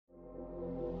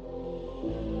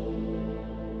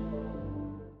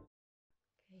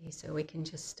Okay, so we can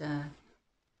just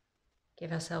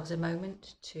give ourselves a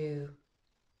moment to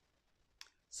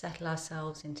settle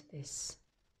ourselves into this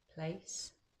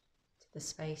place, to the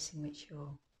space in which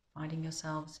you're finding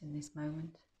yourselves in this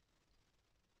moment.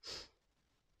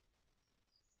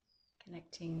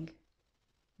 Connecting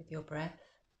with your breath.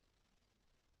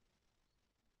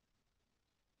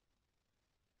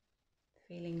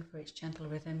 Feeling for its gentle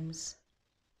rhythms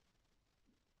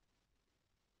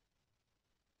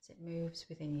as it moves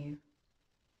within you,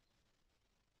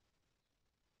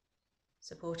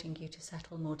 supporting you to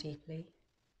settle more deeply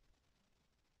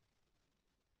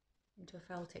into a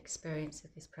felt experience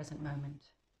of this present moment.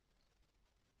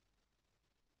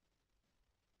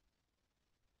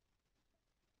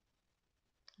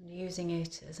 And using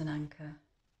it as an anchor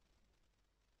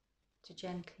to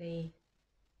gently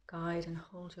guide and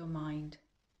hold your mind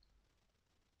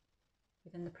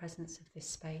within the presence of this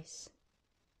space,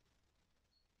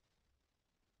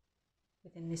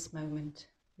 within this moment,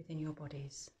 within your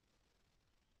bodies.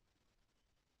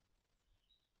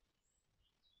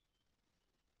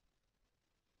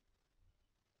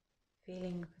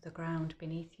 Feeling for the ground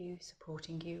beneath you,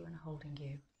 supporting you and holding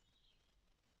you.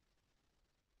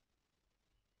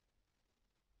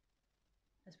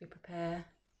 As we prepare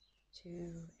to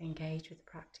engage with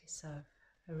the practice of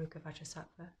Heruka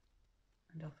Vajrasattva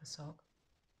and of Tsog.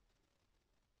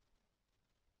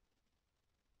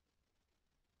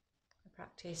 A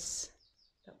practice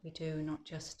that we do not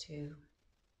just to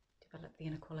develop the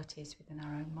inner qualities within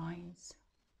our own minds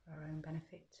for our own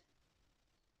benefit,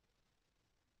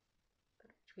 but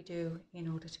which we do in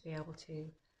order to be able to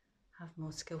have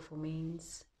more skillful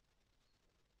means,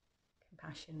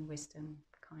 compassion, wisdom,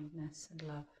 kindness and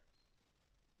love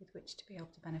with which to be able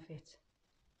to benefit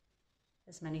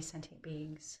as many sentient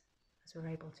beings as we're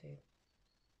able to.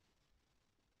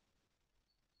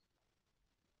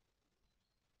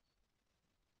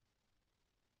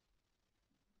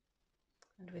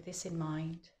 And with this in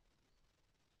mind,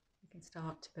 we can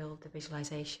start to build the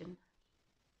visualization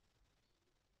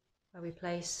where we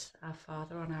place our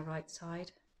Father on our right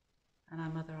side and our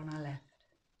Mother on our left.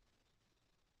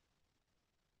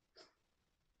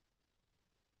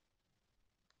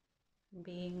 And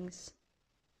beings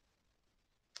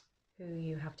who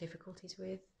you have difficulties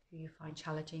with, who you find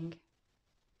challenging,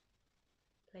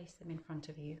 place them in front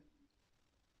of you.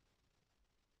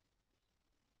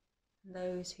 And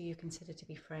those who you consider to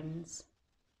be friends,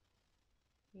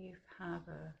 who you have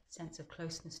a sense of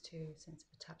closeness to, a sense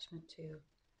of attachment to,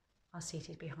 are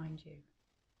seated behind you.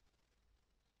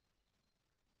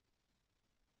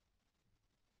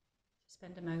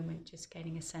 Spend a moment just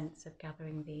gaining a sense of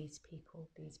gathering these people,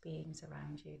 these beings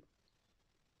around you.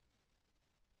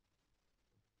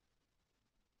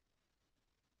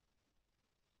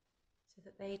 So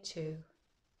that they too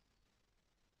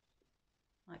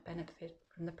might benefit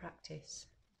from the practice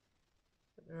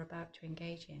that we're about to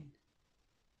engage in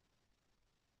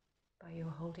by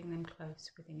your holding them close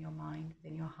within your mind,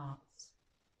 within your hearts,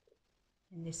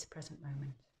 in this present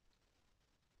moment.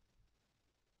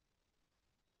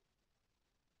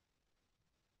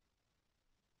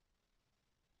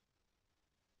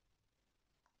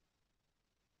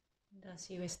 And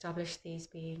as you establish these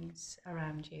beings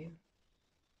around you,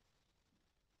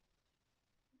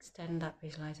 extend that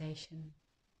visualization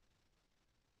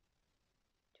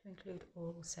to include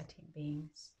all sentient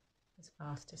beings as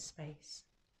vast as space,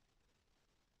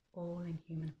 all in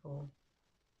human form.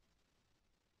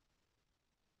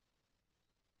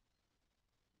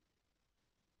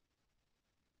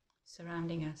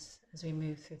 Surrounding us as we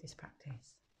move through this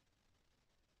practice.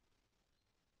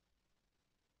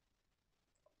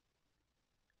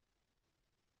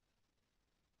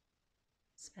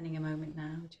 Spending a moment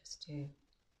now just to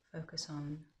focus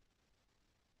on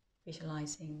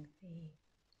visualizing the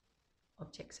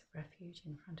objects of refuge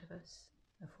in front of us,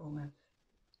 a form of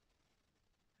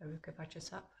Heruka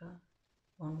Vajrasattva,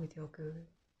 one with your Guru.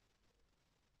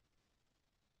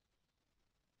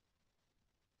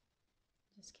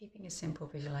 Just keeping a simple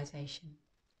visualization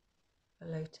of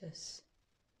a lotus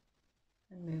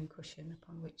and moon cushion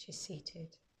upon which is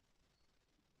seated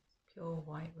pure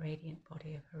white radiant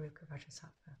body of Heruka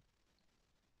Vajrasattva.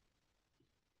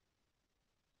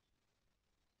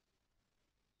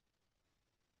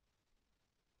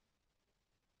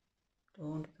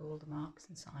 Adorned with all the marks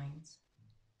and signs.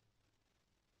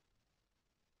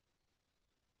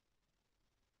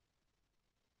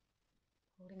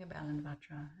 Holding a bell and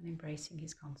Vajra and embracing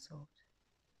his consort,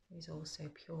 who is also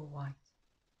pure white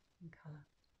in colour.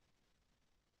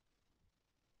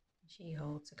 She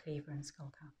holds a cleaver and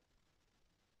skull cap.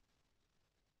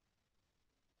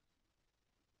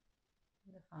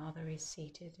 And the The father is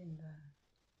seated in the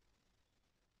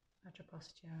Vajra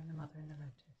posture and the mother in the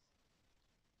lotus.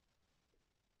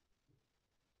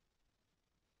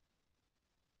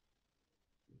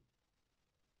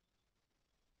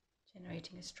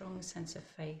 Generating a strong sense of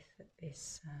faith that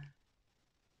this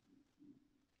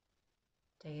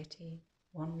deity,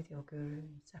 one with your guru,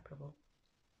 inseparable,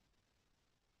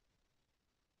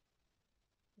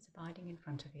 is abiding in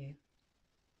front of you.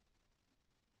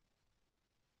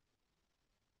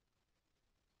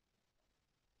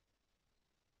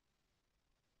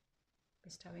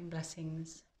 Bestowing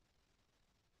blessings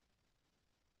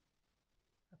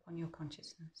upon your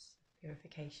consciousness of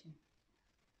purification.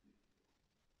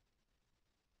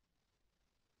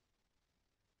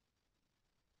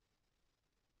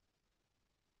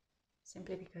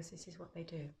 Simply because this is what they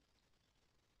do.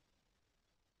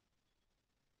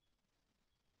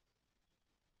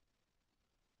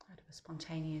 Out of a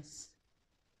spontaneous,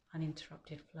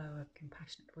 uninterrupted flow of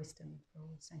compassionate wisdom for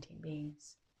all sentient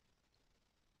beings.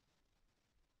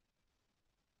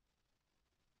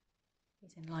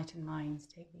 These enlightened minds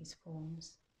take these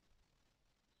forms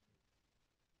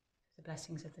through the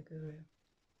blessings of the Guru,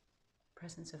 the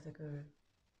presence of the Guru,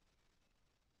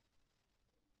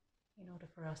 in order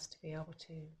for us to be able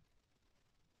to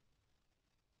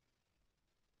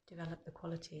develop the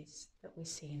qualities that we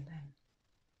see in them,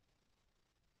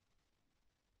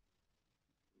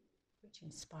 which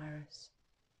inspire us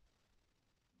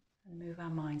and move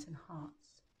our minds and hearts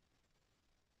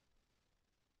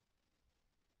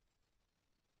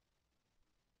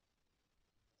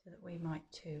so that we might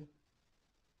too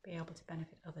be able to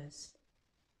benefit others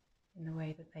in the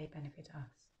way that they benefit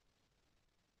us.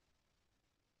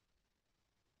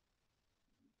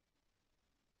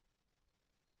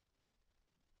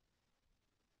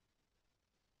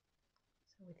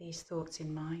 So with these thoughts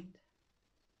in mind,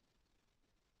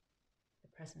 the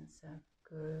presence of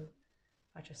Guru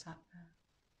Vajrasattva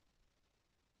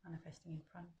manifesting in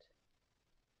front,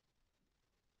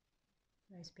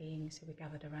 those beings who are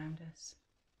gathered around us,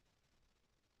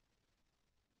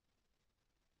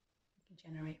 we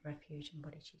can generate refuge in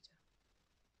bodhicitta.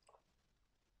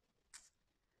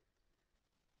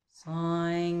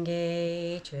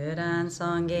 Sangye chudan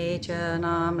sangye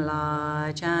chanam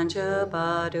la chanchu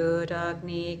padu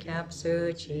dagni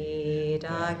kapsu chi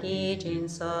dagi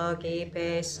jinso ki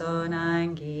peso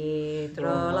nangi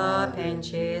drola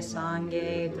penche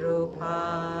sangye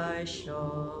drupasho.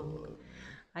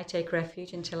 I take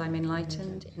refuge until I'm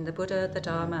enlightened in the Buddha, the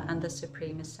Dharma and the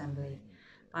Supreme Assembly.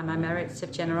 By my merits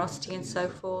of generosity and so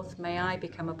forth, may I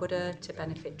become a Buddha to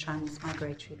benefit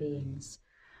transmigratory beings.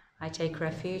 I take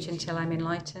refuge until I'm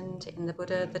enlightened in the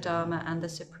Buddha, the Dharma and the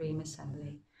Supreme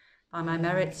Assembly. By my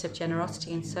merits of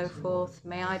generosity and so forth,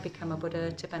 may I become a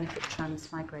Buddha to benefit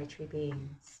transmigratory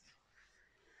beings.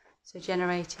 So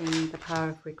generating the power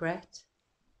of regret,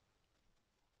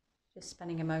 just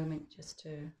spending a moment just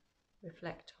to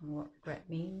reflect on what regret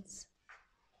means.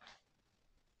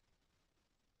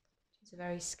 It's a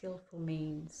very skillful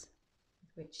means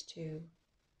with which to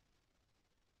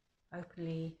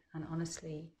openly and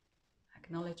honestly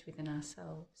acknowledge within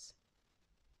ourselves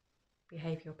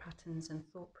behavioural patterns and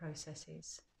thought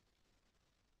processes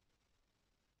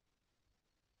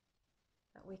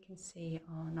that we can see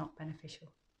are not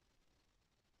beneficial.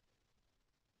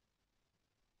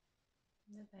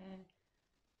 That they're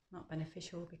not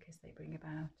beneficial because they bring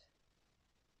about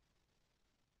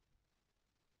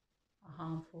a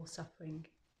harmful, suffering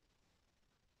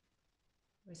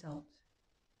result,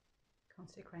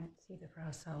 consequence either for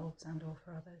ourselves and or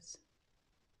for others.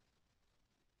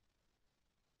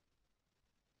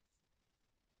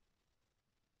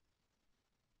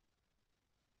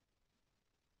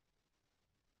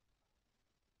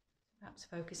 Perhaps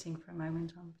focusing for a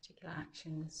moment on particular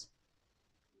actions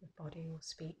with body or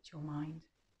speech or mind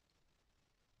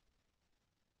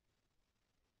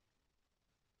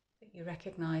that you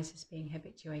recognise as being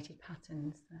habituated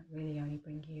patterns that really only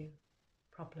bring you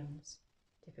problems,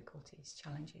 difficulties,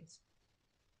 challenges.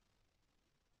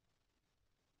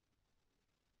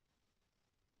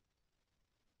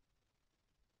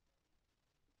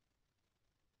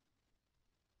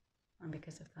 And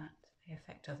because of that, they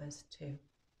affect others too.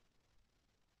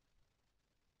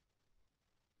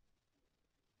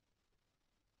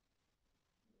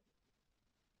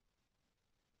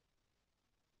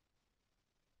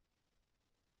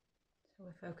 So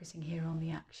we're focusing here on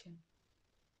the action,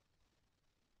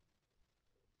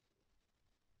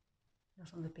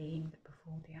 not on the being that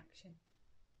performed the action.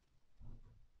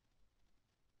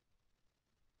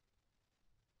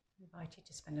 I invite you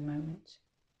to spend a moment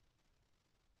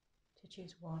to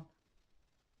choose one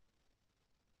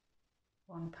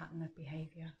one pattern of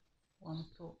behaviour, one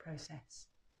thought process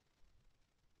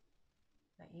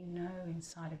that you know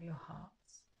inside of your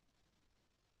hearts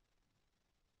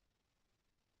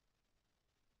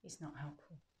is not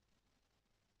helpful.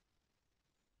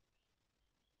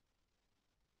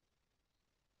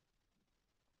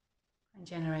 And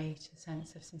generate a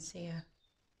sense of sincere,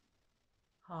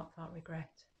 heartfelt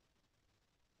regret.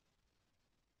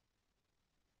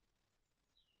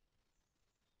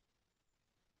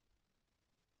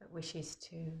 That wishes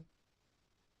to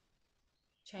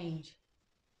change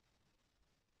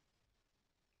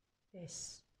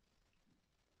this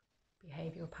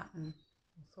behavioural pattern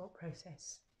or thought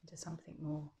process into something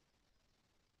more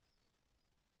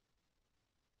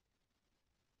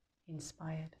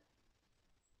inspired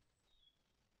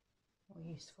or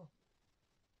useful.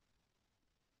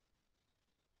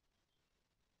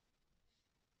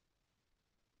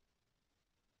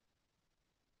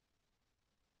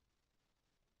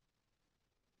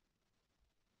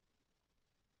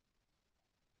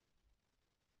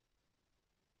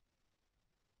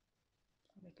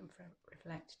 We can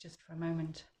reflect just for a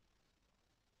moment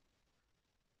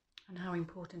on how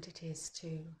important it is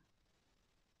to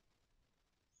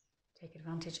take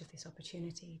advantage of this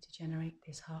opportunity to generate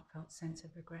this heartfelt sense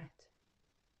of regret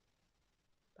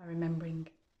by remembering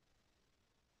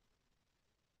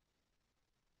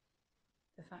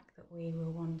the fact that we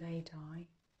will one day die.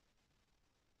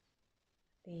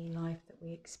 The life that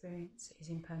we experience is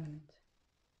impermanent.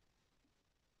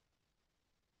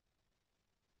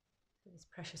 So this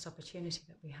precious opportunity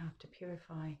that we have to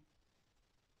purify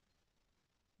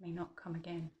may not come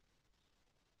again,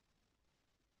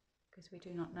 because we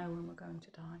do not know when we're going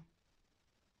to die.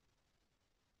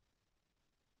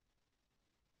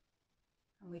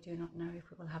 And we do not know if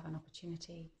we will have an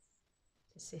opportunity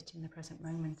to sit in the present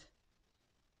moment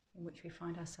in which we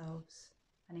find ourselves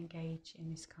and engage in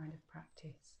this kind of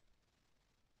practice.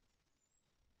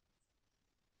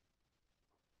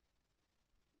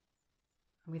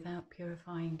 And without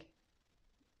purifying,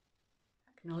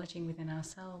 acknowledging within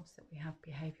ourselves that we have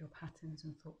behavioural patterns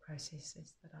and thought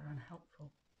processes that are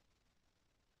unhelpful,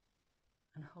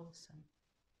 unwholesome,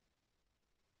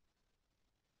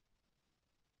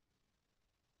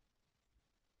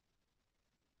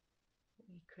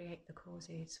 we create the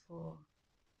causes for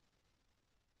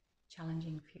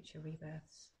challenging future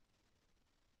rebirths.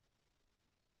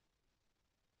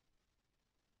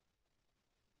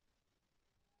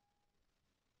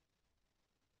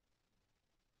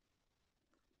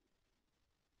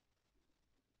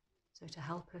 So to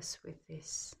help us with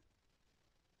this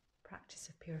practice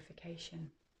of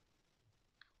purification,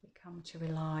 we come to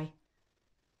rely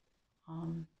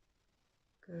on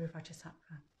Guru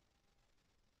Vajrasattva.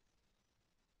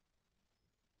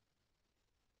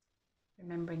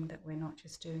 Remembering that we're not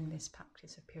just doing this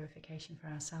practice of purification for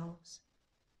ourselves,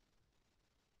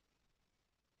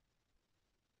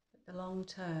 but the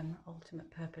long-term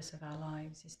ultimate purpose of our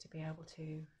lives is to be able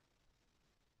to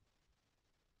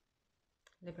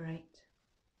liberate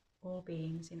all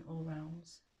beings in all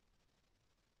realms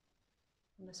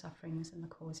from the sufferings and the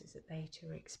causes that they too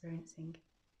are experiencing,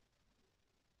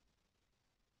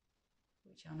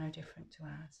 which are no different to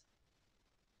ours.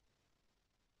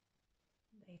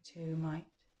 They too might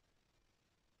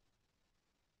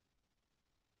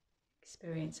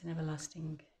experience an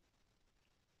everlasting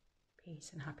peace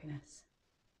and happiness.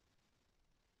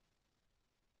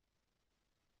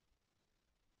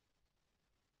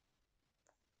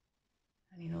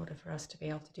 And in order for us to be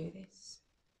able to do this,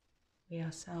 we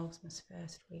ourselves must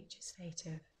first reach a state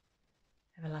of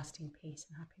everlasting peace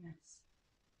and happiness,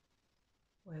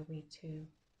 where we too,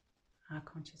 our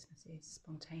consciousnesses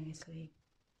spontaneously,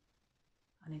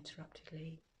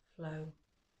 uninterruptedly flow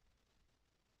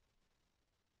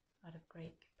out of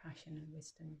great compassion and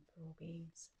wisdom for all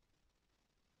beings.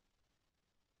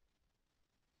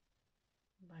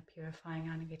 And by purifying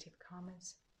our negative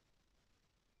karmas,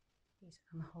 these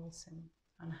unwholesome,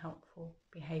 unhelpful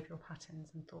behavioural patterns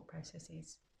and thought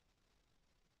processes,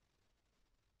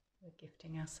 we're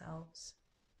gifting ourselves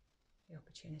the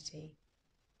opportunity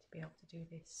to be able to do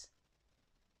this.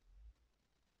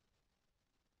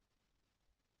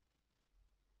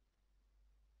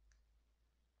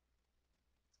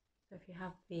 So if you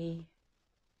have the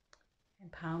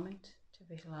empowerment to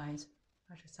visualise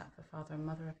Vajrasattva, Father and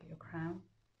Mother over your crown,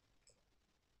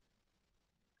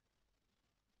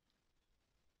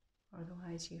 or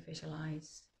otherwise you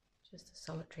visualise just a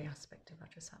solitary aspect of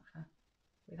Vajrasattva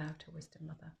without a wisdom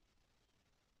mother.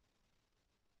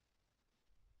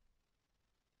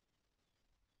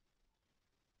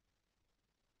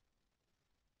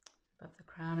 Above the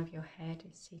crown of your head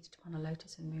is seated upon a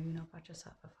lotus and moon of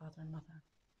Vajrasattva, father and mother.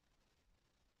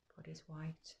 Body is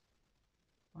white,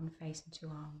 one face and two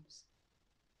arms.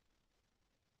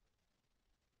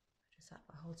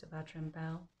 Vajrasattva holds a Vajra and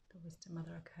bell, the wisdom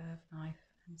mother a curved knife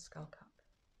and skull cup.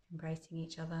 Embracing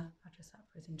each other,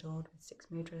 Vajrasattva is endowed with 6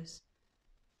 mudras,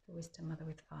 the wisdom mother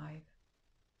with 5.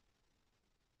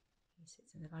 He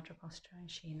sits in the Vajra posture and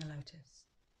she in the lotus.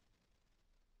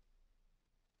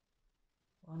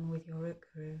 One with your root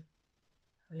guru,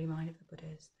 holy mind of the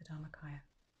Buddhas, the Dharmakaya.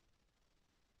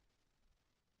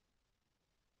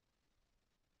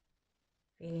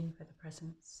 Feeling for the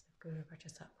presence of Guru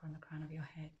Vajrasattva on the crown of your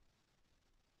head.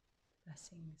 The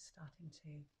blessing is starting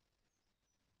to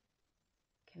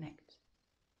connect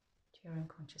to your own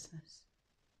consciousness.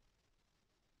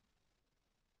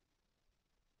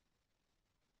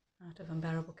 Out of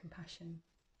unbearable compassion,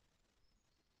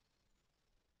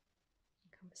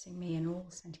 encompassing me and all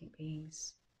sentient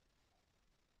beings,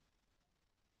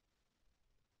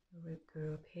 the root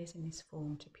guru appears in this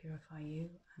form to purify you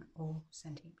and all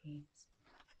sentient beings.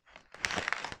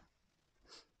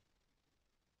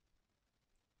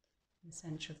 In the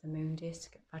centre of the moon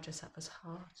disk at Vajrasattva's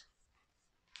heart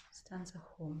stands a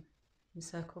hum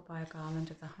encircled by a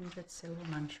garland of the 100 silver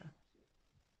mantra.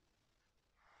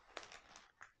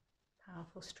 A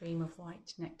powerful stream of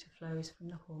white nectar flows from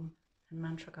the hum and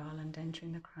mantra garland,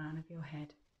 entering the crown of your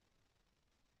head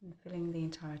and filling the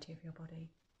entirety of your body.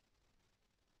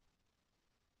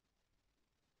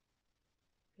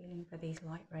 Feeling for these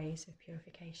light rays of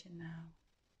purification now,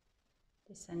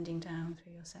 descending down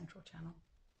through your central channel.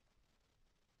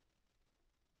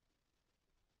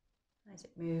 As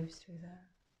it moves through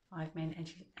the 5 main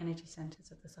energy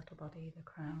centres of the subtle body, the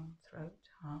crown, throat,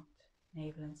 heart,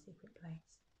 navel and secret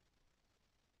place.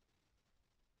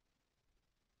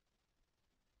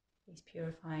 These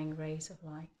purifying rays of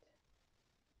light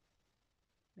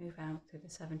move out through the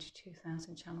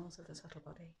 72,000 channels of the subtle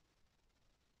body,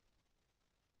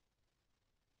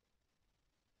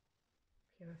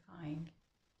 purifying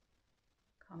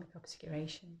karmic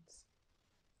obscurations,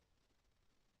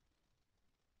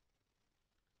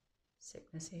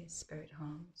 sicknesses, spirit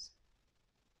harms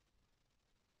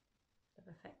that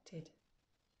have affected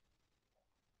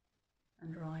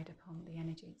and ride upon the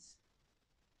energies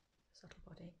of the subtle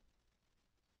body.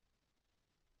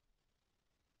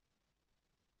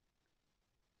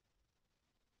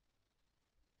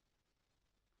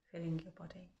 Filling your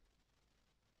body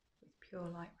with pure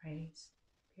light rays,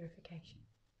 purification.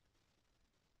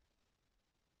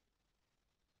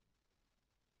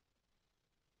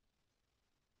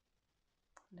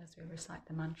 And as we recite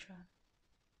the mantra,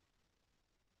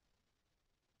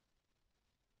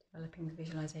 developing the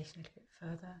visualization a little bit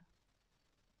further,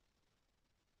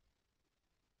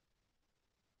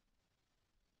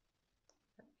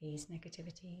 that these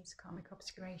negativities, karmic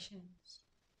obscurations,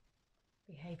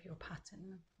 behavioural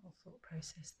pattern or thought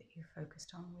process that you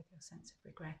focused on with your sense of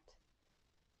regret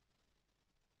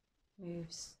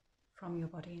moves from your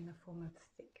body in the form of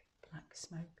thick black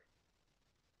smoke,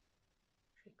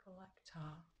 treacle like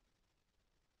tar,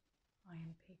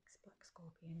 iron pigs, black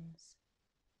scorpions,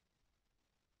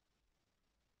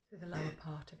 through the lower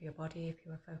part of your body if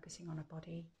you are focusing on a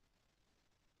body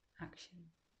action,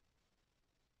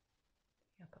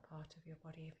 the upper part of your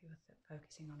body if you are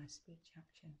focusing on a speech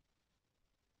action,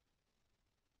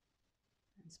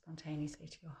 and spontaneously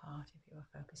to your heart if you are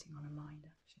focusing on a mind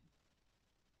action.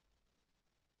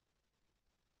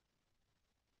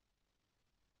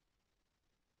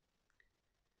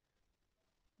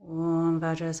 Om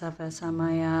Vajrasattva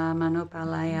Samaya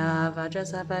Manupalaya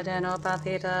Vajrasattva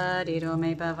Denopatita Dido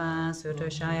Me Bhavan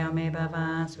Sutoshaya Me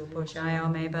Bhavan Suposhaya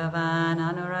Me Bhavan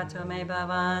Anurato Me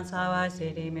Bhavan Sawa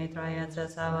Siddhi Me Trayatsa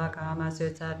Sawa Kama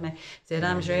Sutat Me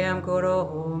Siddham Shriyam Kuru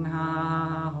Hung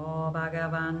Ha Ho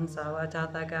Bhagavan Sawa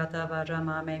Tathagata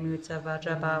Vajrama Me Mutsa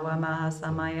Vajrabhava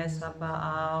Mahasamaya Sattva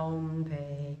Aum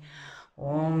Pe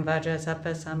Om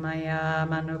Vajrasattva Samaya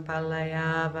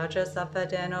Manupalaya Vajrasattva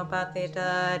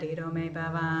Denopatita Dido Me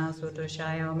Bhavan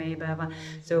Sutoshaya Me Bhavan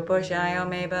Suposhaya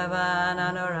Me Bhavan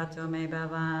Anurato Me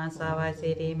Bhavan Sawa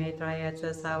Siddhi Me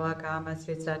Trayatsa Sawa Kama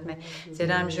Sutsat Me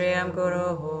Siddham Shriyam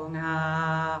Guru Hung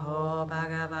Ha Ho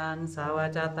Bhagavan Sawa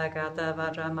Tathagata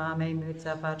Vajrama Me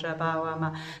Mutsa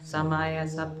Vajrabhava Samaya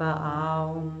Sattva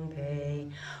Aum Pe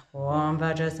Om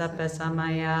Vajrasattva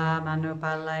Samaya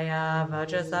Manupalaya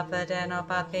Vajrasattva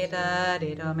Denopatita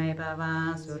Dido Me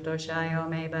Bhavan Sutoshayo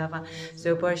Me Bhavan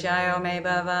Suposhayo Me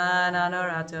Bhavan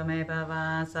Anurato Me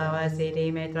Bhavan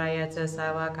Sawasiti Me Trayatsa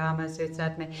Sawakama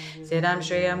Sutsat Me Siddham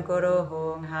Shriyam Kuru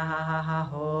Hung Ha Ha Ha Ha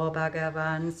Ho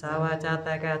Bhagavan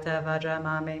Sawatathagata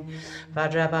Vajramami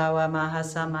Vajrabhava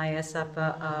Mahasamaya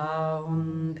Sattva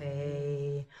Ahum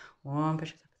Pe Om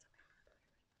Vajrasattva.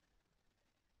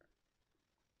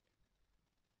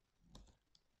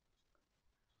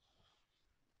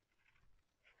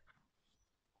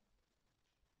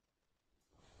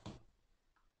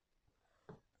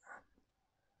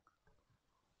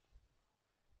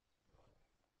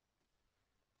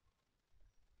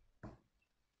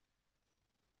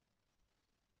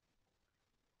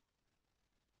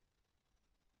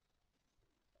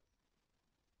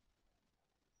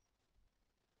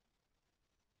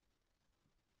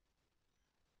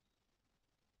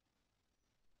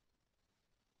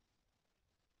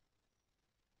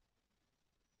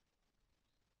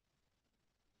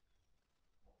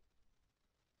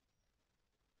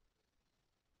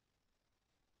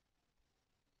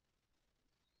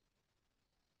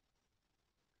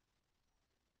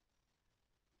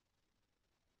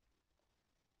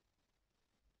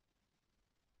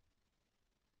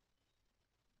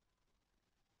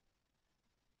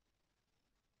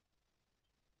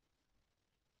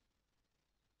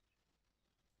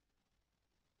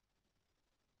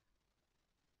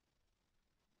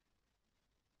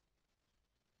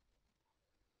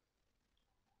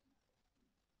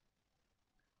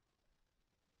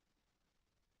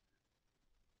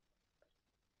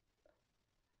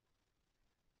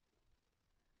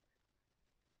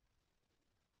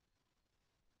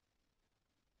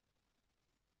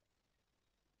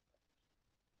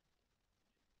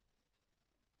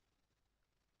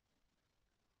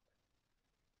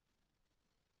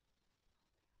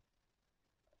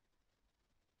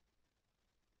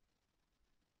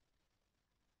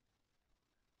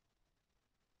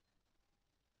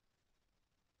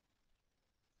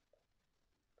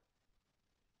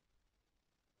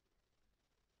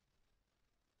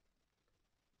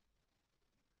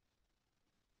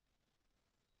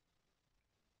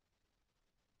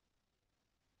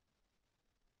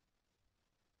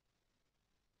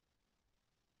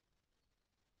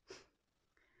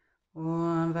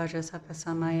 Om Vajrasattva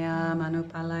Samaya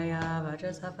Manupalaya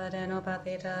Vajrasattva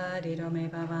Denopatita Dido Me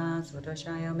Bhavan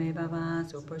Sutoshayo Me Bhavan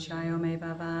Suposhayo Me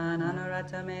Bhavan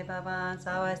Anurata Me Bhavan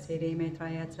Sawasiti Me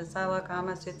Trayatsa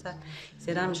Sawakama Sutsa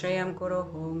Siddham Shriyam Kuru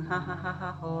Hung Ha Ha Ha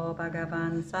Ha Ho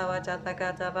Bhagavan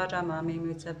Sawatathagata Vajramami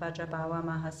Mutsa Vajrabhava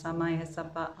Mahasamaya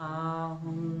Sattva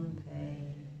Ahum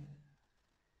Pe.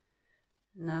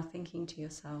 Now thinking to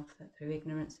yourself that through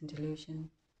ignorance and delusion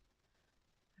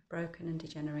broken and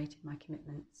degenerated my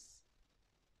commitments.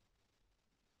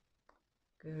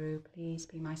 Guru, please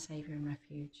be my saviour and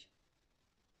refuge.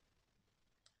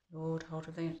 Lord, hold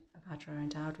of the Vajra,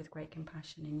 endowed with great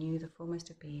compassion, in you, the foremost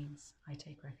of beings, I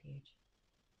take refuge.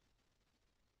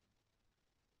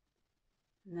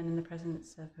 And then in the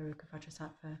presence of Heruka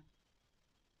Vajrasattva,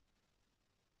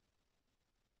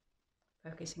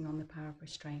 focusing on the power of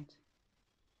restraint.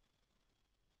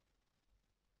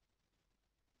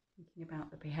 Thinking about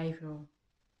the behavioural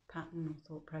pattern or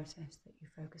thought process that you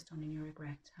focused on in your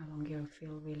regret, how long you'll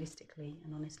feel realistically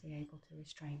and honestly able to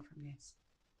restrain from this.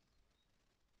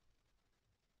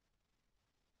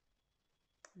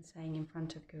 And saying in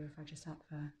front of Guru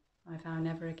Vajrasattva, I vow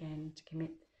never again to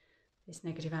commit this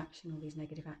negative action or these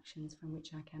negative actions from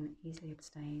which I can easily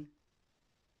abstain.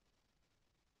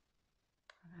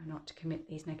 I vow not to commit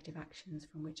these negative actions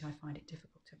from which I find it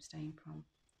difficult to abstain from.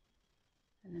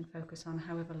 And then focus on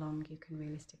however long you can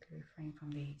realistically refrain from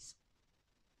these.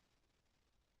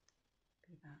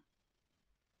 Be that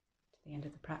to the end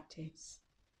of the practice,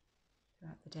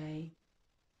 throughout the day,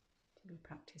 till you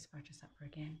practice Vajrasattva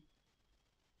again.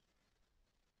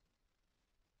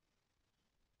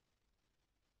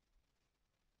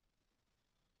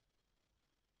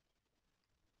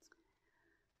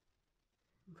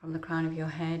 And from the crown of your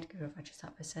head, Guru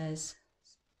Vajrasattva says,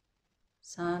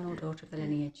 Son or daughter of the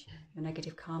lineage, your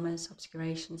negative karmas,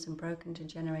 obscurations and broken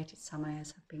degenerated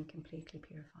samayas have been completely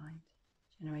purified,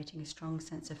 generating a strong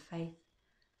sense of faith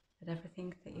that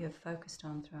everything that you have focused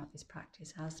on throughout this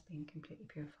practice has been completely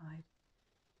purified,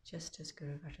 just as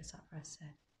Guru Vajrasattva has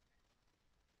said.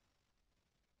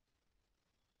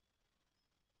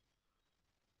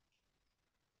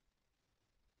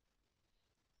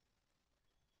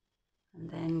 And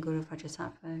then Guru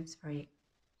Vajrasattva is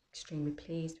extremely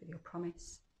pleased with your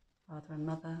promise, father and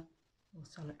mother, or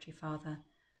solitary father,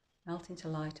 melt into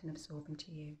light and absorb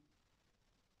into you.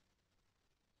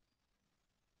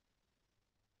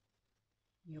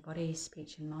 Your body,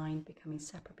 speech and mind become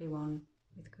inseparably one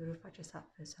with Guru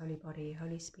Vajrasattva's holy body,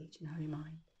 holy speech and holy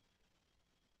mind.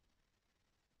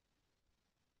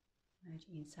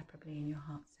 Merging inseparably in your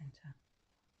heart center.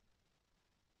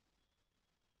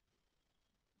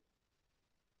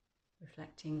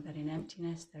 Reflecting that in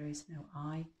emptiness there is no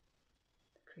I,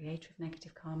 the creator of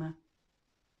negative karma.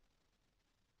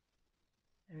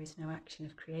 There is no action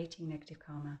of creating negative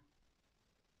karma,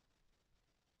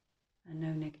 and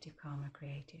no negative karma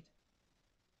created.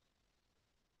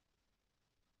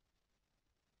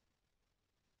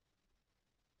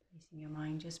 Placing your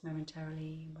mind just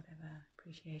momentarily in whatever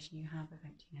appreciation you have of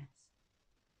emptiness.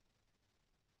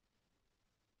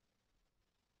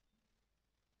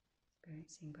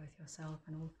 Experiencing both yourself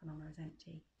and all phenomena as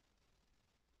empty,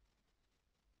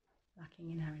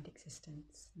 lacking inherent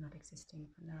existence, not existing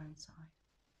from their own side.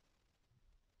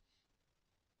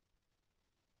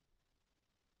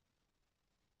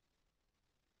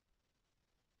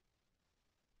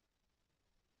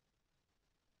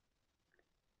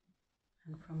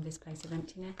 And from this place of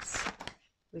emptiness,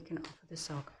 we can offer the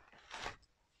Tsog.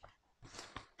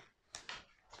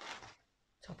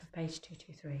 Top of page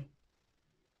 223.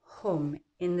 Hum,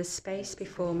 in the space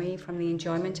before me, from the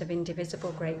enjoyment of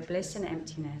indivisible great bliss and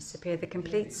emptiness, appear the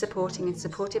complete supporting and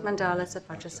supported mandalas of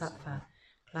Vajrasattva.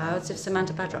 Clouds of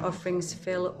Samantabhadra offerings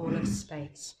fill all of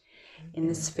space. In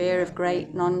the sphere of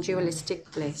great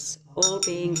non-dualistic bliss, all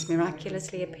beings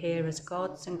miraculously appear as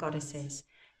gods and goddesses,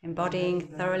 embodying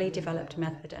thoroughly developed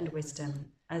method and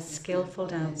wisdom, as skillful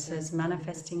dancers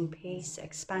manifesting peace,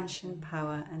 expansion,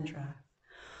 power and drive.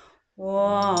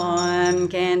 Om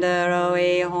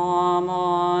Kendaroi Om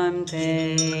Om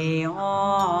Te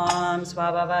Om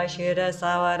Swabhava Shuddha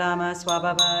Sawadama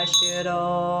Swabhava Shuddha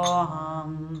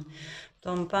Om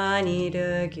Tompani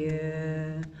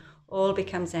Dugyu. All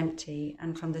becomes empty,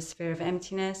 and from the sphere of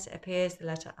emptiness appears the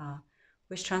letter A,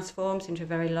 which transforms into a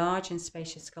very large and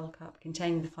spacious skull cup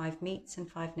containing the 5 meats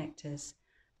and 5 nectars.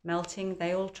 Melting,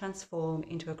 they all transform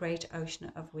into a great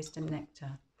ocean of wisdom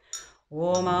nectar.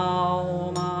 Oma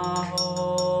Oma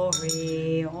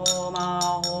Hori, Oma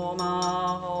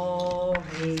Oma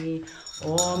Hori,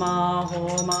 Oma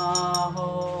Oma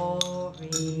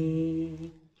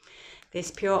Hori.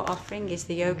 This pure offering is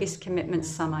the yogis' commitment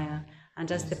samaya,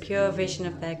 and as the pure vision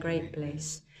of their great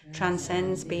bliss,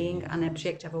 transcends being an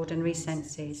object of ordinary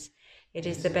senses. It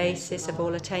is the basis of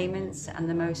all attainments and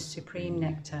the most supreme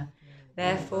nectar.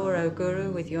 Therefore, O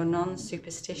Guru, with your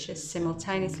non-superstitious,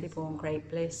 simultaneously born great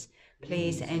bliss,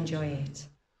 please enjoy it.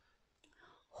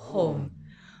 Hum.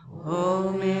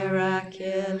 O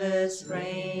miraculous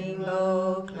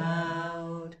rainbow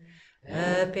cloud,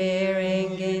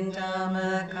 appearing in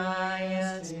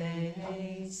Dhammakaya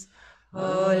space,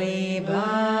 holy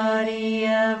body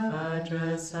of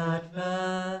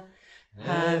Vajrasattva,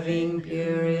 having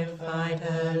purified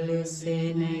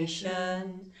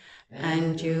hallucination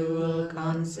and dual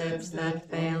concepts that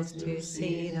fails to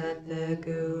see that the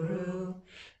Guru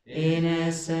in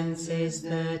essence is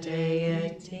the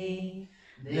deity,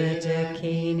 the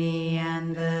Dakini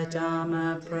and the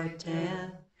Dhamma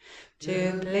protector.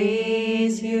 To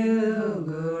please you,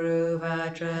 Guru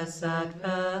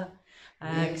Vajrasattva,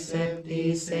 accept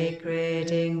these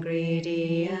sacred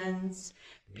ingredients,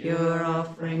 pure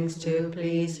offerings to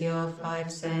please your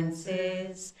 5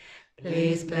 senses.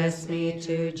 Please bless me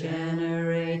to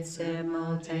generate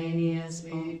simultaneous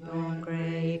born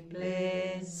great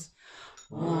bliss.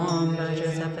 Om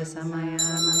Vajrasattva Samaya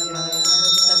Manapaya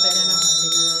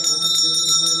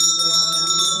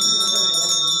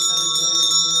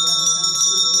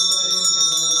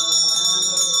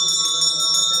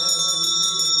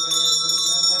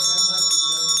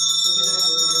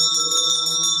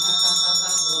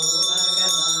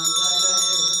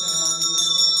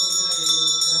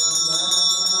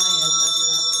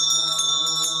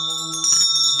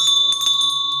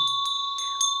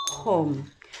Hum.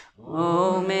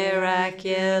 O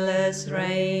miraculous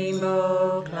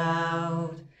rainbow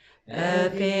cloud,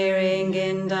 appearing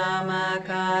in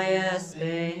Dhammakaya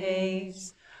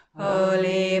space,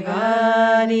 holy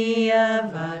body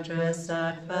of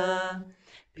Vajrasattva,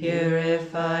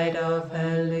 purified of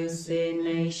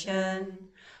hallucination,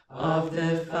 of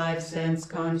the 5 sense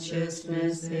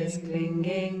consciousnesses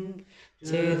clinging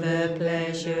to the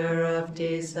pleasure of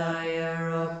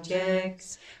desire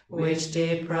objects, which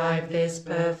deprive this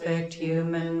perfect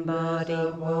human body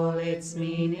of all its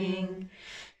meaning.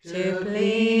 To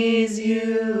please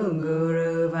you,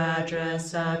 Guru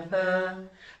Vajrasattva,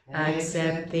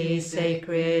 accept these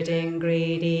sacred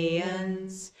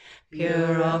ingredients,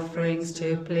 pure offerings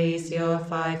to please your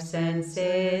five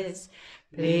senses.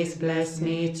 Please bless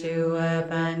me to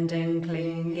abandon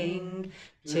clinging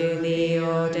to the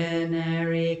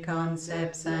ordinary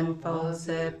concepts and false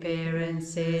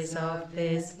appearances of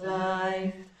this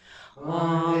life.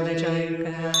 Om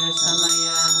Vajrasattva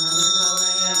Samaya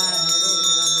Manupalaya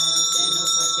Heruka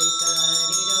Denopatita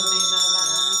Dido Me Bava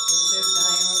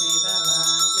Sutushayo Me Bava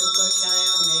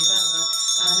Sukoshayo Me Bava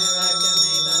Anuragda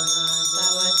Me Bava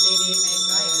Sawa Siddhi Me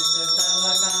Trayasa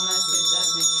Sawa Kama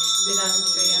Susatme Siddham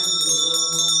Shriyam Guru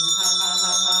Ha Ha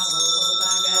Ha Ha Ho Ho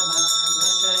Bhagavan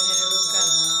Vajra Heruka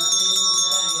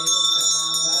Nimusa Heruka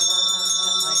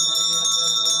Vajrasattva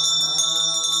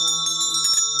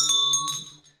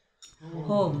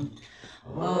Om.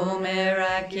 O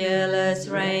miraculous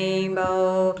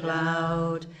rainbow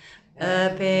cloud,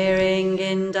 appearing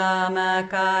in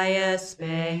Dharmakaya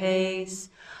space,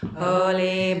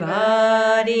 holy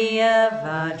body of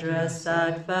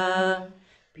Vajrasattva,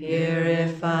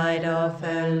 purified of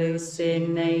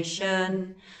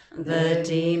hallucination, the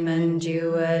demon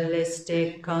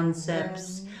dualistic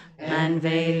concepts and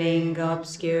veiling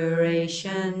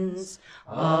obscurations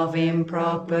of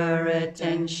improper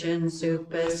attention,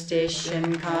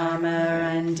 superstition, karma,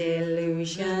 and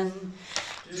illusion.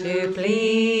 To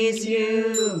please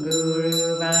you,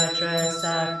 Guru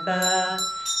Vajrasattva,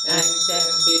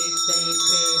 accept these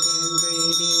sacred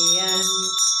ingredients,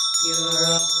 pure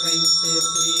offerings to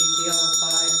please your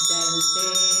five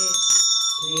senses.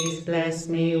 Please bless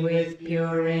me with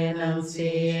pure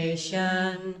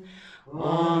renunciation.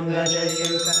 Om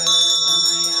Vajrasattva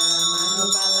Samaya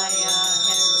Manupalaya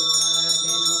Heruka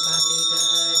Denopatita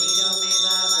Dido Me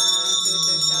Bava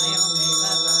Sutushayo Me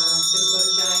Bava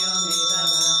Sukoshayo Me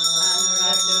Bava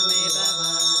Anuragda Me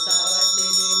Bava Sawa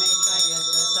Siddhi Me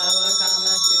Trayasa Sawa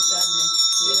Kama Susatme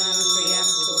Siddham Shriyam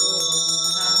Guru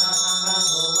Ha Ha Ha Ha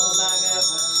Ho Ho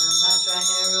Bhagavan Vajra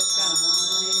Heruka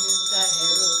Nimusa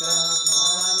Heruka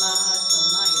Bhava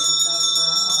Samaya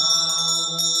Sattva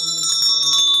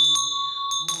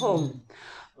Om.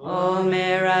 O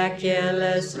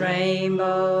miraculous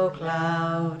rainbow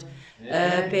cloud,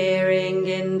 appearing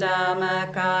in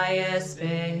Dharmakaya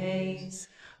space,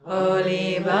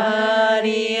 holy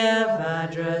body of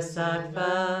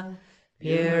Vajrasattva,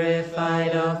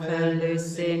 purified of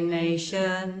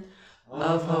hallucination,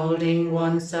 of holding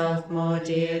oneself more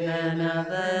dear than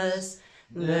others,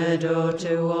 the door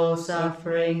to all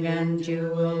suffering and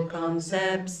dual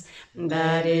concepts,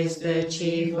 that is the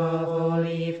chief of all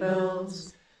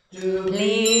evils. To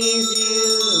please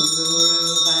you,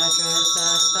 Guru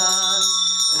Vajrasattva,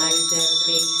 accept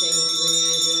these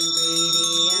sacred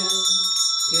ingredients,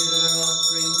 pure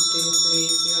offerings to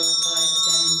please your five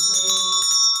senses.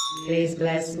 Please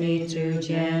bless me to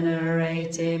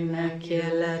generate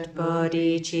immaculate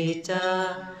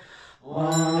bodhicitta.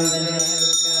 Om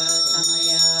Heruka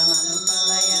Samaya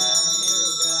Manupalaya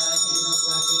Heruka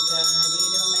Denopatita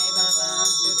Dido Me Bava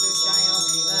Sutushayo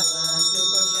Me Bava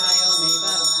Sukoshayo Me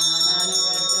Bava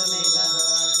Anuragda Me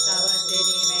Bava Sawa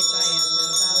Siddhi Me Trayasa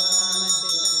Sawa Kama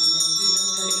Susatme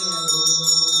Shriyam Guru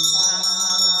Ha Ha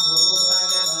Ha Ha Ho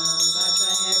Bhagavan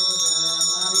Vajra Heruka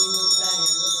Nimusa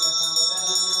Heruka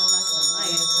Vajrasattva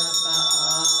Samaya Sattva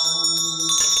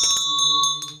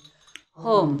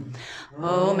Om.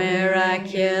 O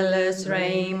miraculous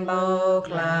rainbow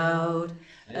cloud,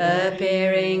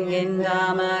 appearing in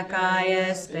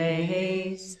Dharmakaya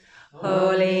space,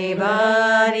 holy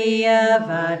body of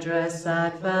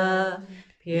Vajrasattva,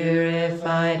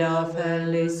 purified of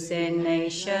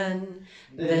hallucination,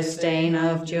 the stain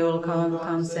of dual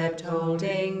concept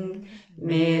holding,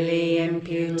 merely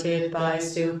imputed by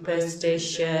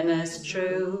superstition as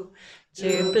true,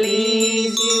 to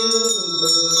please you,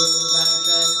 Guru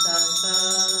Vajrasattva,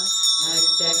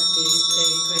 accept these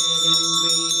sacred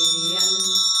ingredients,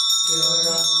 pure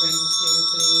offerings to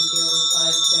please your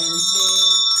five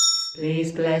senses.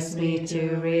 Please bless me to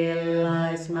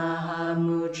realize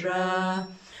Mahamudra.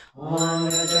 Om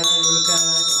Vajrasattva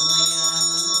Samaya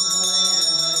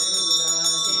Manupalaya Heruka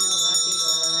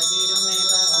Denopatita Dido Me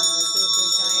Bava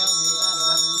Sutushayo Me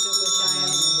Bava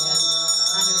Sukoshayo Me Bava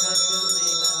Anuragda Me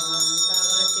Bava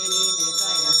Sawa Siddhi Me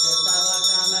Trayasa Sawa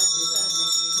Kama Susatme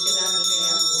Siddham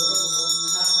Shriyam Guru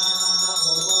Ha Ha Ha Ha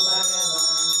Ho Ho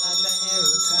Bhagavan Vajra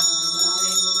Heruka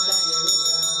Nimusa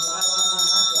Heruka Bhava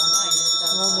Samaya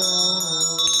Sattva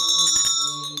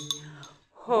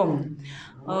Om.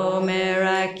 O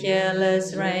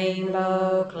miraculous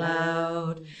rainbow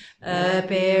cloud,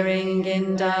 appearing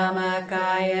in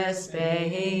Dharmakaya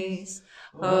space,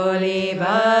 holy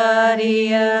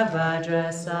body of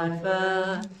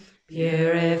Vajrasattva,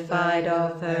 purified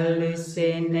of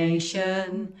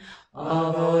hallucination,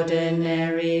 of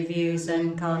ordinary views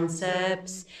and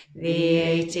concepts, the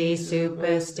 80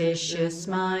 superstitious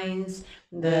minds,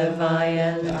 the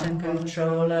violent and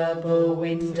uncontrollable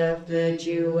wind of the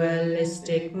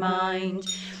dualistic mind,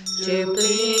 to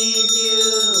please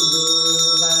you,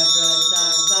 Guru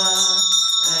Vajrasattva,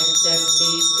 accept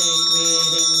these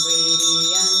sacred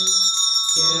ingredients,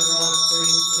 pure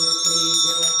offerings to please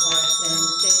your heart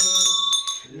senses.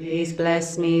 Please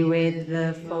bless me with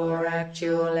the 4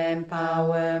 actual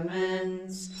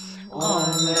empowerments. Om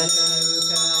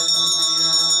Vajrasattva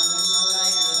Samaya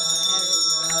Manapalaya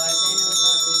Heruka Tenu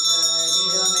Papita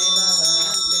Dido Me Baba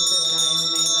Sukushayo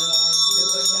Me Baba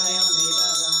Sukushayo Me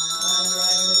Baba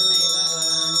Anuratu Me Baba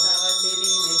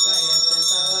Savasiri Me Swayata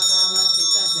Savakama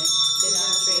Sitasme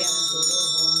Siddham Shriyam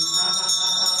Guruhum Ha Ha Ha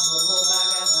Ha Ho Ho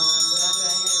Bhagavan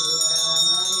Vajra Heruka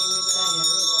Mani Mita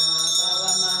Heruka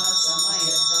Bhava Maha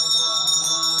Samaya Safa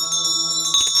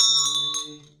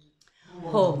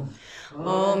Home.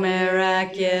 O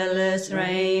miraculous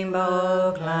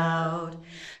rainbow cloud,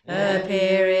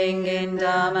 appearing in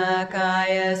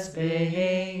Dhammakaya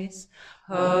space,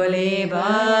 holy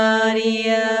body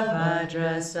of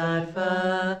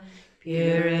Vajrasattva,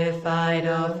 purified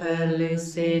of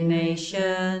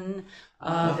hallucination,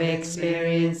 of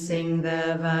experiencing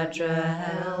the Vajra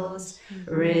hells,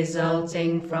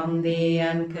 resulting from the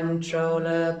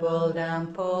uncontrollable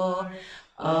downpour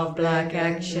of black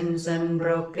actions and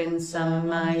broken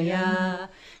samaya,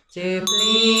 to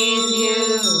please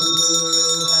you,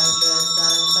 Guru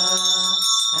Vajrasattva,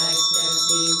 accept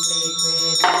these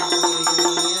sacred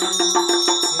ingredients,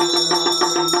 pure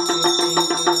offerings to please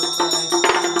your five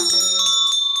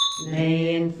senses.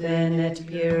 May infinite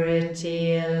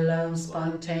purity alone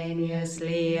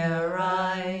spontaneously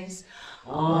arise.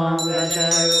 Om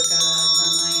Vajrasattva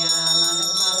Samaya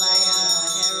Manupalaya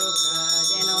Heruka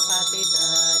Denopatita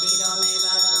Dido Me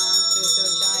Baba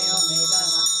Sutushayo Me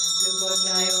Baba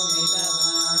Sukoshayo Me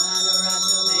Baba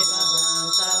Anuratu Me Baba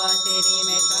Savasiri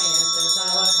Me Trayata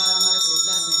Savakama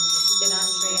Susame Siddham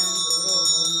Shriyam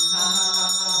Guruhum Ha Ha Ha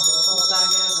Ha Ho Ho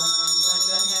Bhagavan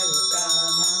Vajra Heruka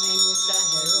Mani Musa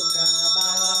Heruka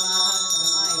Bhava Maha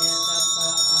Samaya Safa.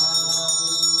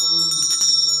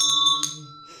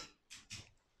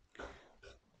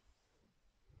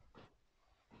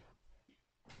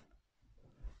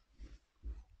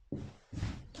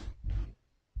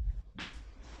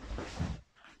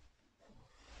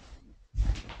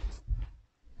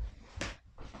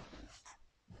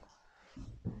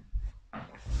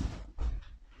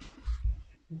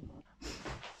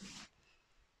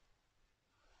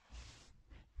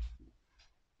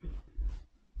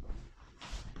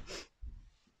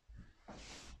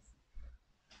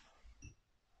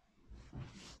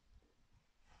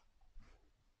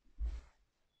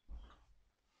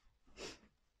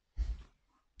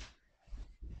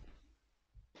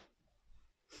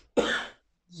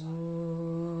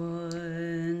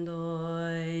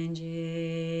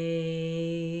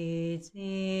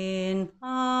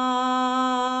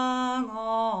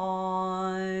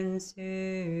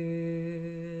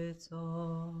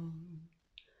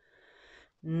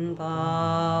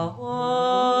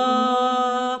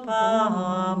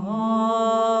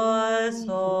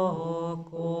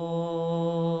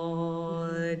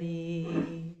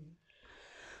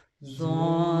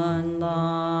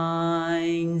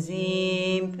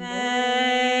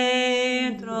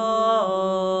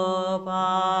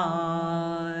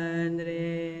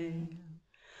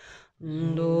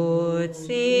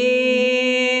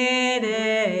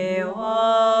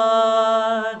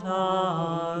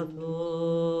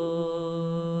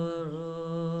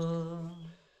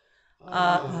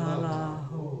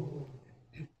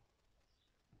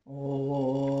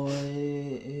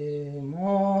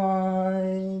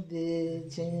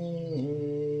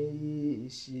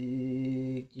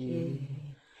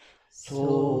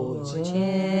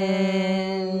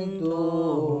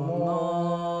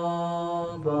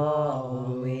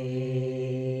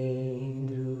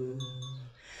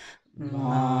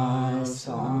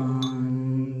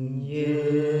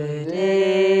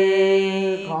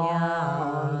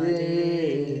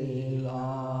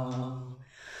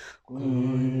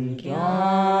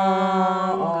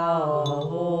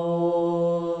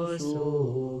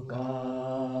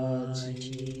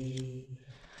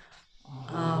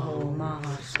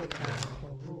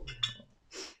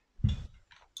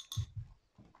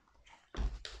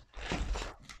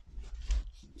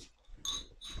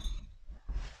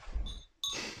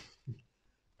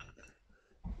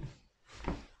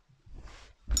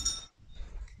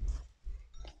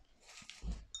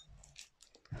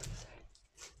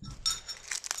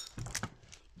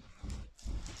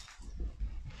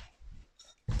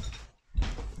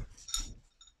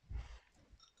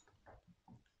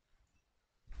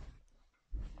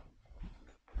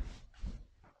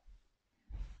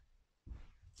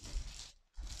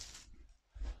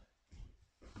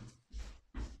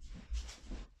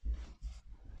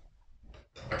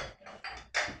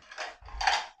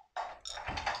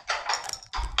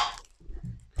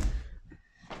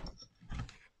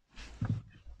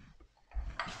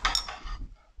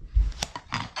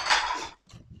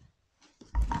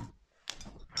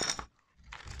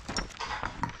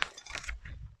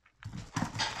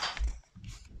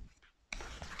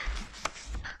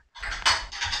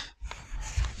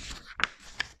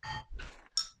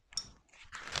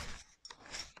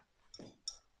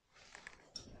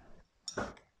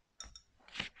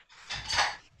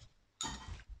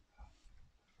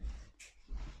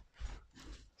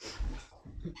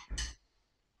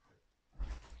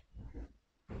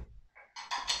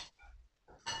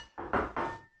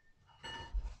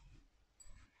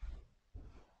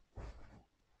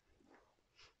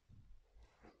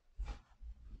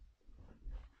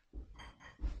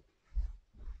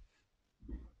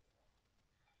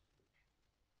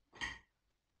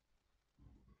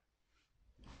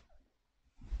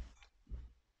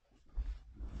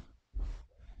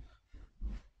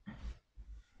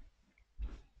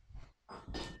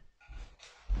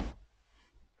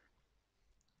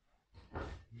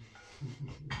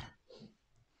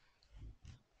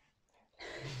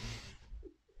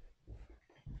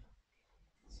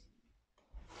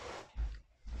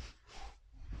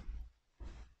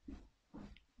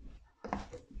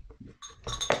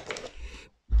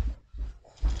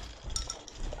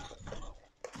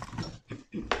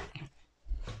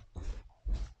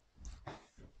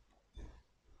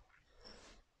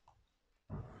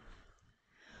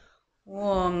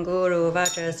 Om Guru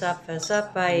Vajrasattva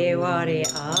Sappaye Vari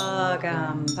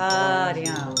Agam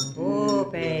Paryam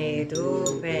Bhupe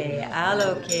Dupe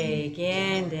Aloke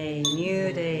Gende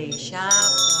Nude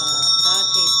Shabda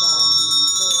Pratisam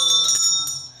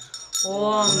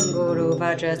Om Guru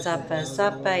Vajrasattva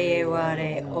Sappaye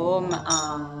Vari Om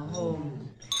Ahum.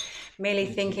 Merely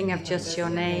thinking of just your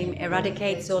name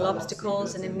eradicates all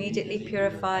obstacles and immediately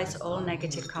purifies all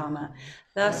negative karma.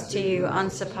 Thus to you,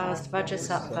 unsurpassed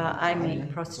Vajrasattva, I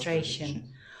make prostration.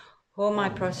 Home I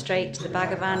prostrate to the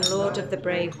Bhagavan, Lord of the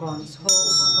brave ones. Home,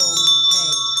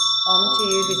 pay. Om to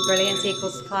you, whose brilliance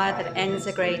equals fire that ends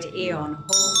a great eon. Home,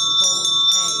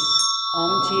 pay.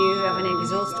 Om to you, who have an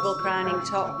inexhaustible crowning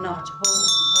top knot. Home,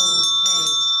 pay.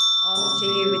 Om to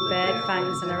you, with bared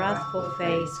fangs and a wrathful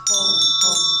face. Home,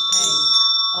 pay.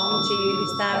 Om to you,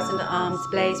 whose 1,000 arms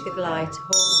blaze with light.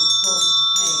 Home,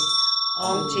 pay.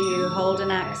 Om to you, hold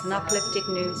an axe, an uplifted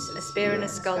noose, a spear and a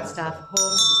skull staff.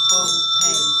 Home,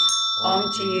 pay.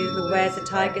 Om to you, who wears a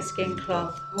tiger skin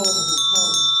cloth. Home,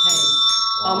 pay.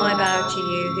 Om I bow to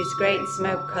you, whose great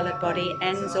smoke-coloured body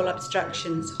ends all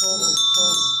obstructions. Home,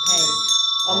 pay.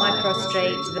 Om I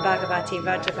prostrate to the Bhagavati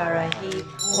Vajravarahi.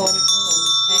 Home,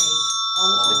 pay.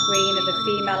 Om to the queen of the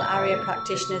female Arya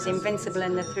practitioners, invincible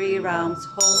in the 3 realms.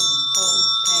 Home,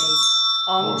 pay.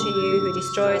 Om to you, who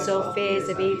destroys all fears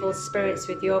of evil spirits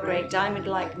with your great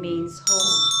diamond-like means.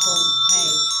 Home, pay.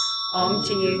 Om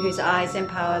to you, whose eyes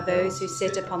empower those who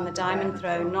sit upon the diamond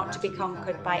throne, not to be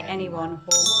conquered by anyone.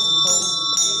 Home,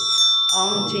 pay.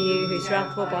 Om to you, whose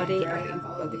wrathful body...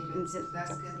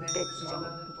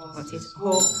 What is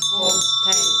home,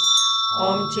 pay.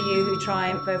 Om to you, who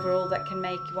triumph over all that can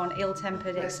make one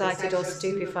ill-tempered, excited or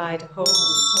stupefied. Home,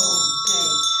 pay.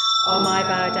 Om I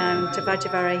bow down to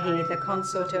Vajravarahi, the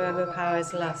consort who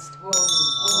overpowers lust. Home,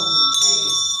 pay.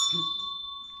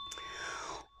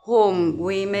 Home,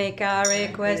 we make our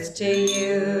request to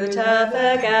you,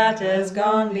 Tathagata's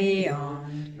gone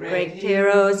beyond. Great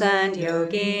heroes and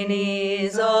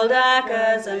yoginis, all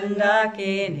dakas and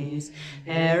dakinis.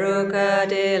 Heruka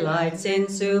delights in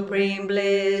supreme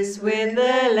bliss, with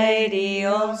the lady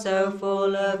also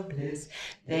full of bliss.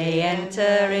 They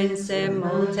enter in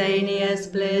simultaneous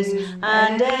bliss,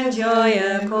 and enjoy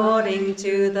according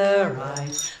to the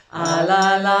right. La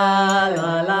la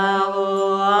la la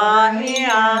ho, ahi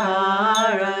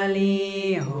ahara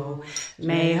ho.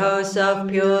 May hosts of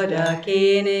pure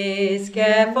dakinis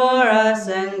care for us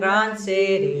and grant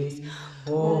cities.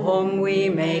 Om, we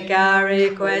make our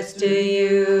request to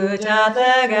you,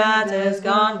 Tathagata's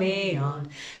gone beyond.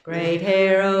 Great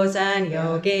heroes and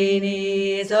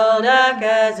yoginis, all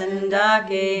dakas and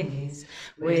dakinis.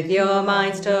 With your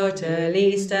minds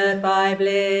totally stirred by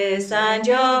bliss, and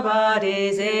your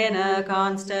bodies in a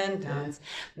constant dance,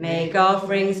 make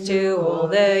offerings to all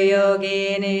the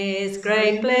yoginis,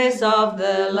 great bliss of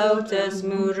the lotus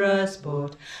mudra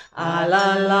sport. La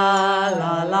la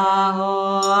la la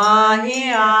ho,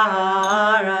 ahi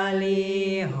ahara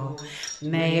ho.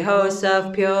 May hosts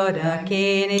of pure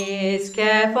dakinis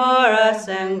care for us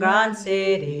and grant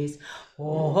cities.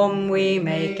 Om, we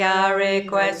make our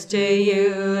request to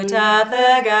you,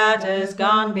 Tathagata's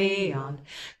gone beyond.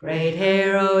 Great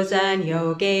heroes and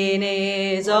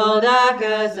yoginis, all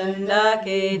dakas and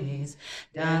dakinis,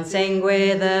 dancing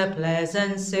with a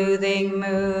pleasant soothing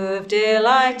move,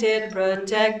 delighted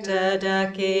protector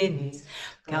dakinis.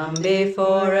 Come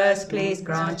before us, please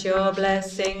grant your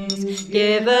blessings,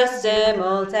 give us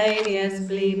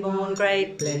simultaneously born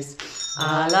great bliss.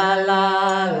 La la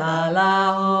la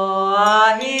la ho,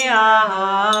 ahi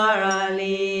ahara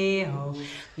ho.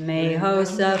 May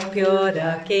hosts of pure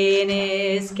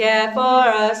dakinis care for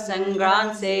us and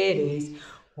grant cities.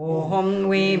 Om,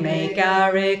 we make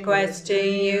our request to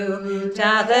you,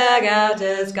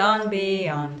 Tathagata's gone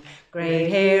beyond. Great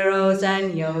heroes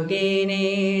and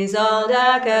yoginis, all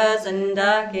dakas and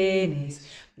dakinis,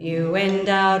 you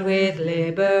endowed with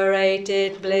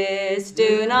liberated bliss,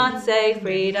 do not say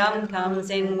freedom comes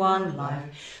in one life,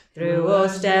 through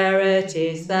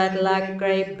austerities that lack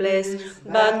great bliss,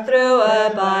 but through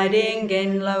abiding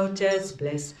in lotus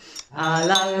bliss. La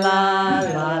la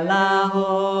la la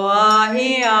ho,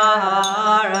 ahi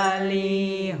ahara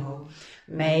ho.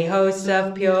 May hosts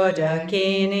of pure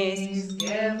dakinis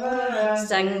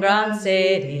us and grants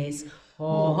it is.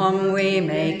 Om, we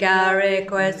make our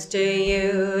request to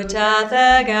you.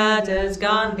 Tathagata's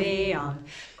gone beyond.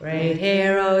 Great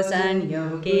heroes and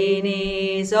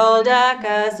yoginis, all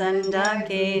dakas and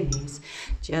dakinis.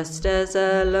 Just as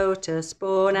a lotus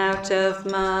born out of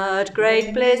mud,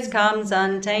 great bliss comes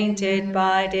untainted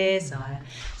by desire.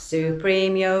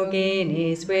 Supreme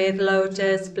yoginis with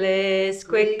lotus bliss,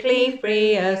 quickly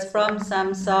free us from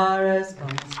samsara's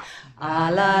bonds.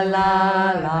 Ah la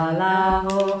la la la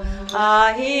ho,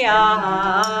 ahi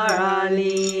ah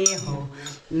ali ho.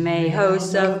 May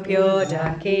hosts of pure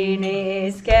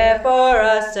dakinis care for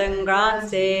us and grant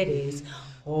cities.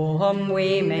 Om,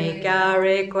 we make our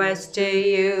request to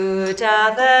you.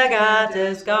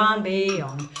 Tathagata's gone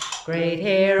beyond. Great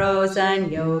heroes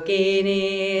and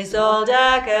yoginis, all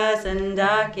dakas and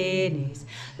dakinis.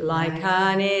 Like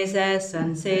honey's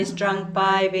essence is drunk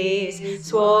by bees,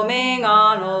 swarming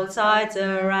on all sides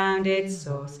around its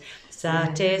source.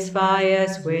 Satisfy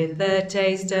us with the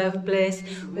taste of bliss,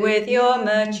 with your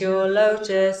mature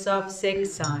lotus of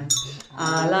 6 signs.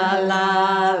 Ah la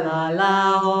la la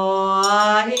la ho,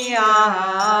 ahi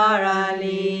ah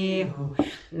ali ho.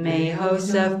 May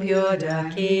hosts of pure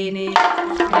dakini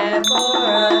care for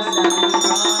us and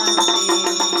grant.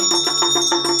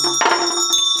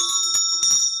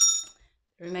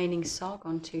 Remaining Tsog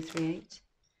on 238.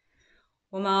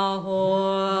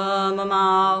 Mamaho,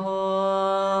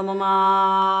 mamaho,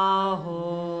 mamaho.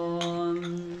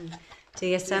 To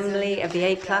the assembly of the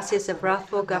 8 classes of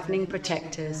wrathful governing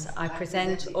protectors, I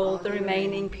present all the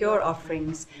remaining pure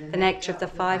offerings, the nectar of the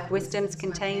 5 wisdoms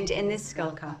contained in this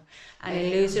skull cup, an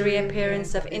illusory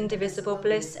appearance of indivisible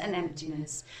bliss and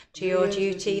emptiness. To your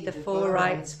duty, the 4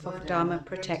 rites for Dharma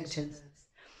protectors.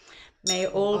 May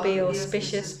all be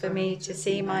auspicious for me to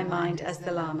see my mind as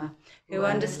the Lama, who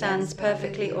understands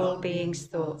perfectly all beings'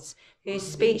 thoughts, whose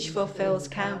speech fulfills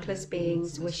countless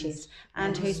beings' wishes,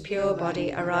 and whose pure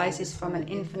body arises from an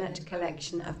infinite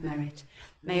collection of merit.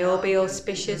 May all be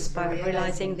auspicious by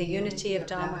realizing the unity of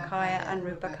Dharmakaya and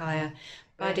Rupakaya,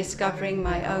 by discovering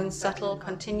my own subtle,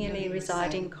 continually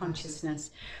residing consciousness,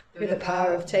 through the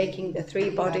power of taking the 3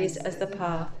 bodies as the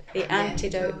path, the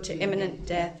antidote to imminent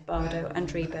death, bardo,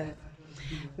 and rebirth.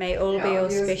 May all be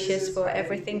auspicious for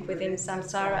everything within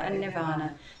samsara and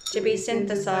nirvana, to be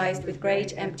synthesized with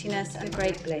great emptiness and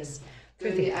great bliss,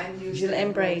 through the unusual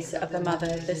embrace of the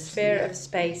Mother, the sphere of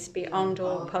space beyond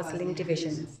all puzzling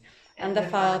divisions, and the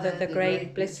Father, the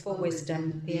great blissful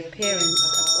wisdom, the appearance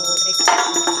of all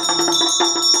existence.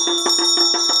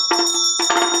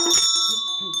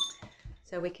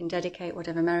 So we can dedicate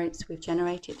whatever merits we've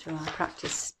generated through our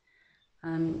practice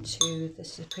to the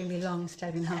supremely long,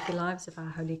 stable and healthy lives of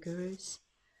our holy gurus.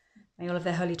 May all of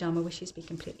their holy Dharma wishes be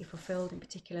completely fulfilled, in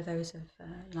particular those of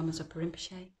Lama Zopa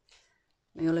Rinpoche.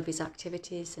 May all of his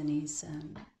activities and his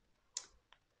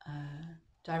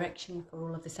direction for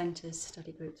all of the centres,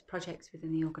 study groups, projects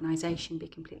within the organisation be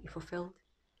completely fulfilled.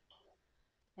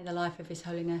 May the life of His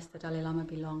Holiness, the Dalai Lama,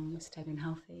 be long, stable and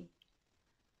healthy.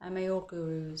 And may all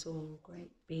gurus, all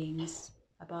great beings,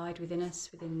 abide within us,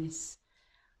 within this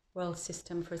world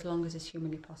system for as long as is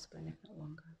humanly possible, and if not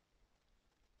longer.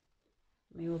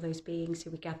 May all those beings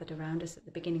who were gathered around us at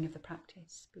the beginning of the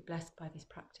practice be blessed by this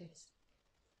practice,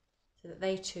 so that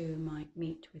they too might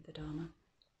meet with the Dharma,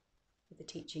 with the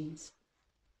teachings,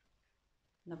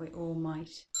 and that we all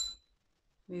might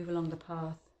move along the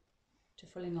path to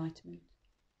full enlightenment,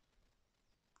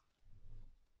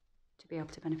 to be able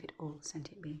to benefit all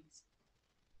sentient beings.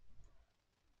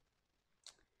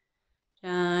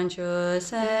 Chancho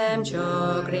sem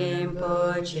chok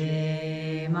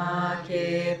rinpoche ma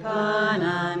ke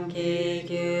panam ke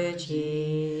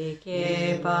gyuchi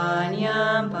ke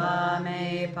panyam pa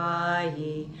me pa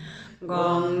yi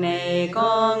gong ne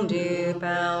gong du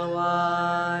bel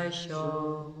wa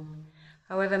sho.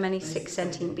 However many sick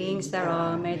sentient beings there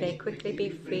are, may they quickly be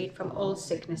freed from all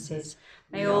sicknesses.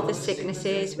 May all the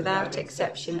sicknesses, without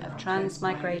exception, of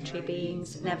transmigratory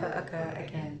beings never occur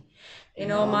again.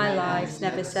 In all my lives,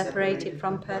 never separated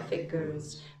from perfect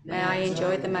gurus, may I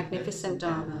enjoy the magnificent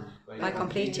Dharma. By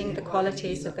completing the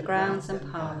qualities of the grounds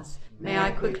and paths, may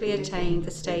I quickly attain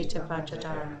the state of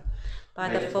Vajradhara. By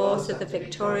the force of the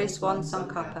victorious One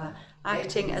Tsongkhapa,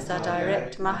 acting as our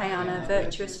direct Mahayana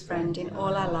virtuous friend in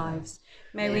all our lives,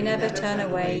 may we never turn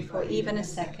away for even a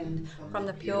second from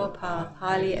the pure path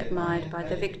highly admired by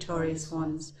the victorious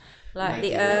ones. Like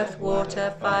the earth,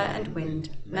 water, fire and wind,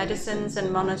 medicines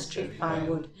and monastery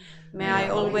firewood, may I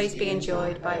always be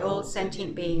enjoyed by all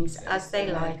sentient beings as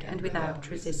they like and without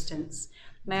resistance.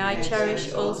 May I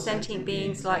cherish all sentient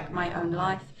beings like my own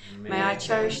life. May I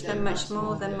cherish them much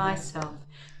more than myself.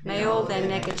 May all their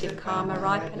negative karma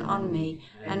ripen on me,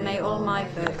 and may all my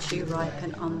virtue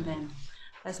ripen on them.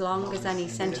 As long as any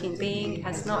sentient being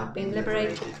has not been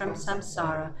liberated from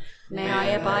samsara, may I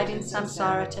abide in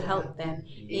samsara to help them,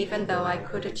 even though I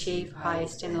could achieve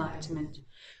highest enlightenment.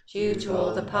 Due to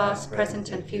all the past, present,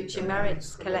 and future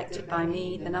merits collected by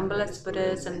me, the numberless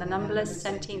Buddhas, and the numberless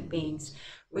sentient beings,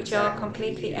 which are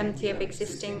completely empty of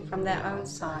existing from their own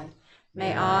side,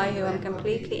 may I, who am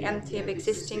completely empty of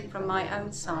existing from my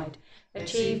own side,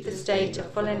 achieve the state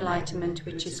of full enlightenment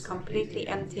which is completely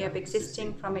empty of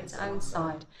existing from its own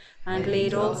side, and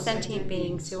lead all sentient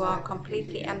beings who are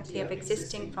completely empty of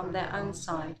existing from their own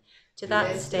side to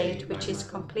that state which is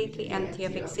completely empty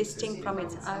of existing from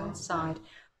its own side,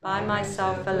 by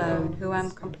myself alone, who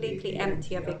am completely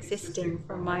empty of existing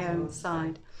from my own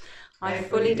side. I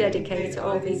fully dedicate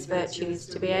all these virtues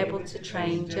to be able to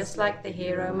train just like the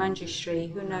hero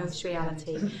Manjushri who knows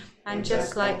reality, and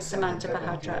just like Samantha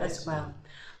Bahadra as well.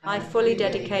 I fully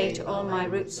dedicate all my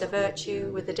roots of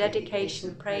virtue with the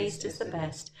dedication praised as the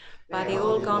best by the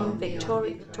all-gone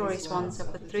victorious ones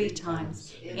of the 3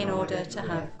 times, in order to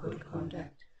have good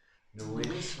conduct.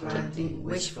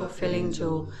 Wish-fulfilling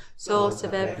jewel, source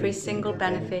of every single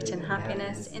benefit and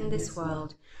happiness in this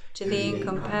world, to the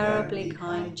incomparably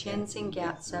kind Tenzin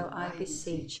Gyatso I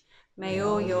beseech, may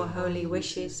all your holy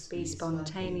wishes be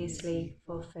spontaneously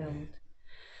fulfilled.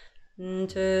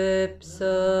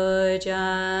 Tupso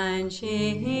jan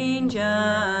shin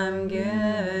jam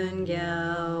gyun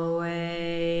gyao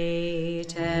wei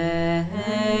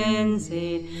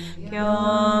tenzin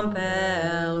kyom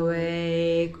pel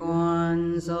wei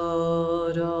kon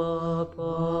zodo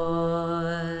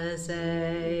pose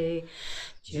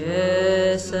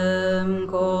jesum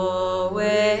ko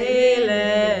wei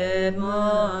le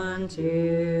mon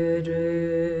tu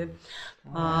dru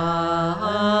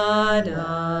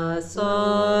pada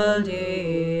sol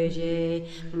du je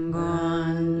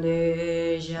gon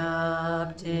du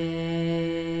japten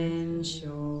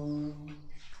sho.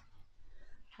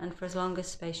 And for as long as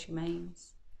space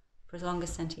remains, for as long as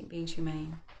sentient beings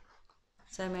remain,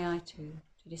 so may I too,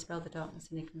 to dispel the darkness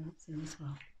and ignorance in this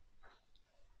world.